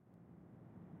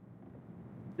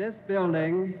This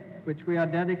building, which we are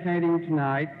dedicating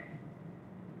tonight,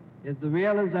 is the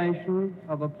realization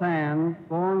of a plan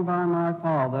formed by my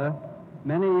father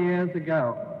many years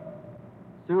ago,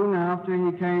 soon after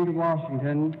he came to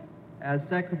Washington as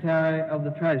Secretary of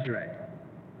the Treasury.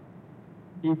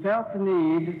 He felt the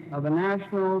need of a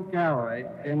national gallery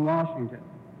in Washington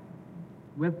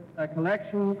with a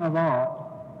collection of art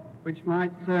which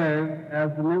might serve as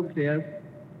the nucleus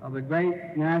of a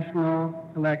great national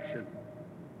collection.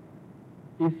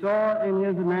 He saw in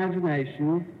his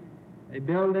imagination a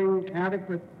building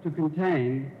adequate to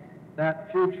contain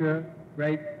that future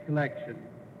great collection.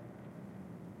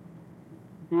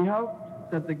 He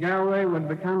hoped that the gallery would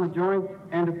become a joint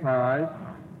enterprise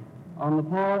on the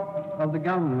part of the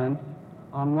government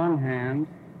on one hand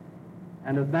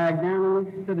and of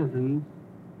magnanimous citizens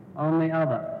on the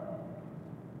other.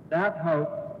 That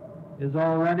hope is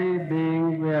already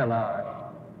being realized.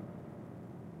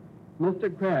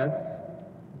 Mr. Kress,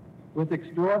 with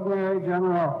extraordinary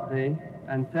generosity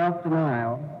and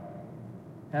self-denial,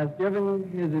 has given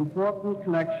his important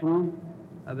collection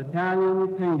of Italian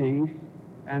paintings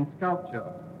and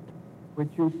sculpture, which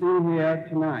you see here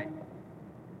tonight.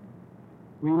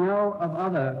 We know of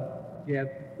other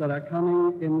gifts that are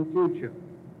coming in the future,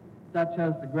 such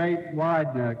as the great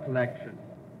Widener collection.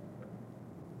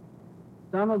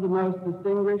 Some of the most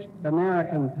distinguished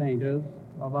American painters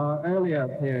of our earlier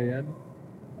period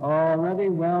are already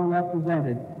well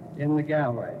represented in the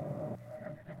gallery,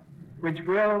 which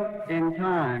will, in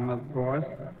time, of course,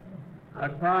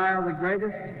 acquire the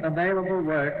greatest available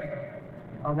works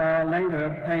of our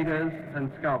later painters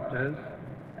and sculptors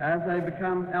as they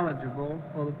become eligible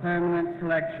for the permanent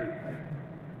collection.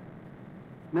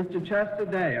 Mr. Chester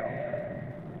Dale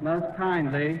most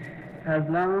kindly has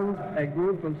loaned a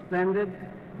group of splendid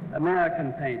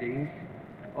American paintings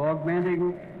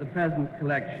augmenting the present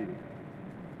collection.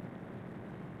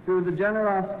 Through the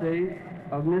generosity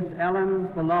of Miss Ellen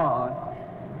Ballard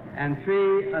and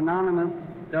 3 anonymous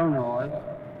donors,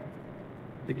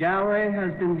 the gallery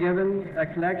has been given a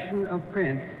collection of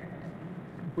prints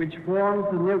which forms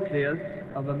the nucleus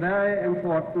of a very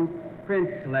important print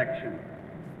collection.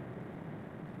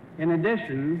 In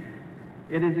addition,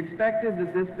 it is expected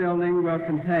that this building will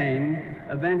contain,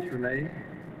 eventually,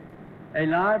 a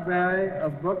library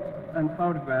of books and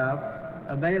photographs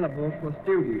available for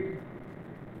students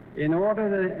in order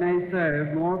that it may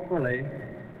serve more fully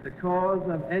the cause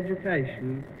of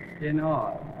education in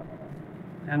art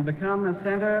and become a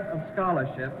center of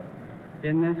scholarship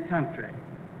in this country.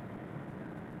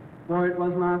 For it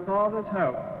was my father's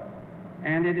hope,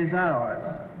 and it is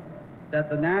ours, that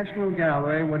the National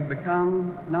Gallery would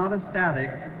become not a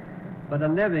static, but a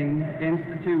living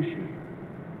institution,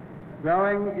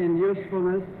 growing in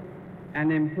usefulness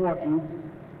and importance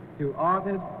to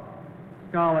artists,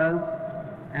 scholars,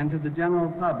 and to the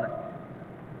general public.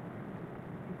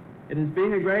 It has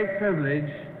been a great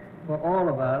privilege for all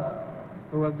of us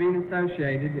who have been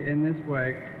associated in this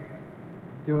work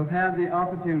to have had the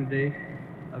opportunity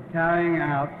of carrying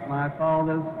out my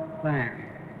father's plan.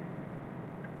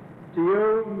 To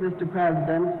you, Mr.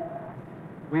 President,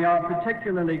 we are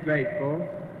particularly grateful,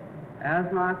 as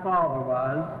my father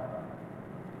was,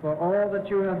 for all that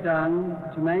you have done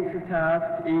to make the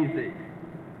task easy,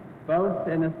 both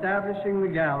in establishing the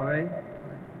gallery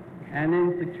and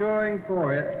in securing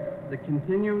for it the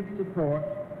continued support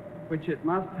which it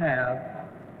must have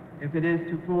if it is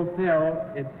to fulfill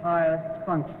its highest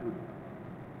function.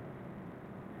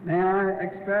 May I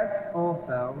express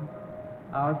also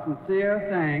our sincere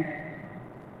thanks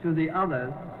to the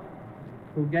others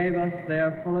who gave us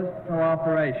their fullest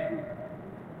cooperation,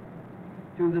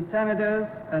 to the senators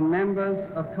and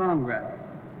members of Congress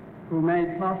who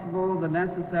made possible the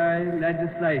necessary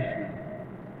legislation,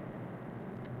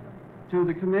 to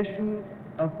the Commission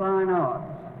of Fine Arts,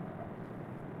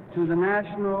 to the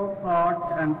National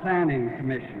Park and Planning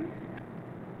Commission,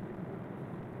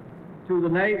 to the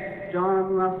late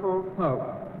John Russell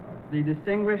Pope, the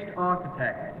distinguished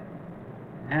architect,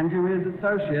 and to his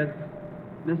associates,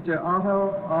 Mr.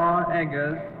 Otto R.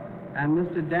 Eggers and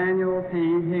Mr. Daniel P.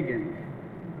 Higgins,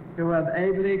 who have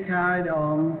ably carried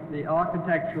on the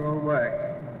architectural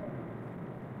work.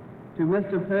 To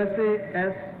Mr. Percy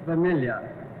S. Vermillion,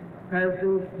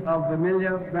 President of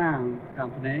Vermillion Brown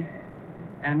Company,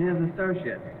 and his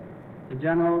associates, the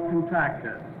general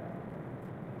contractors,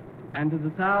 and to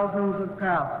the thousands of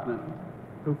craftsmen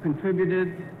who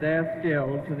contributed their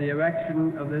skill to the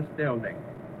erection of this building.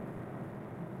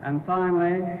 And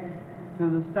finally, to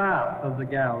the staff of the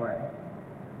gallery,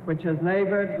 which has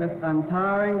labored with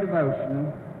untiring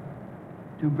devotion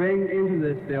to bring into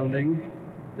this building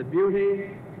the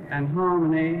beauty and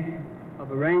harmony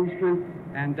of arrangement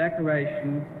and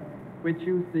decoration which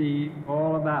you see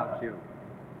all about you.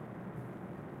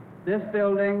 This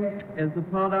building is the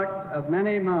product of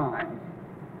many minds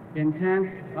intent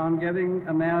on giving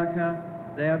America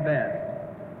their best.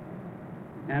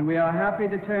 And we are happy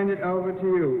to turn it over to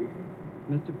you,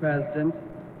 Mr. President,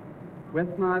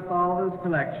 with my father's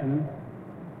collection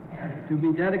to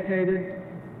be dedicated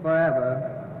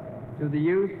forever to the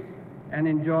use and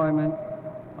enjoyment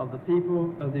of the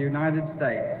people of the United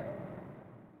States.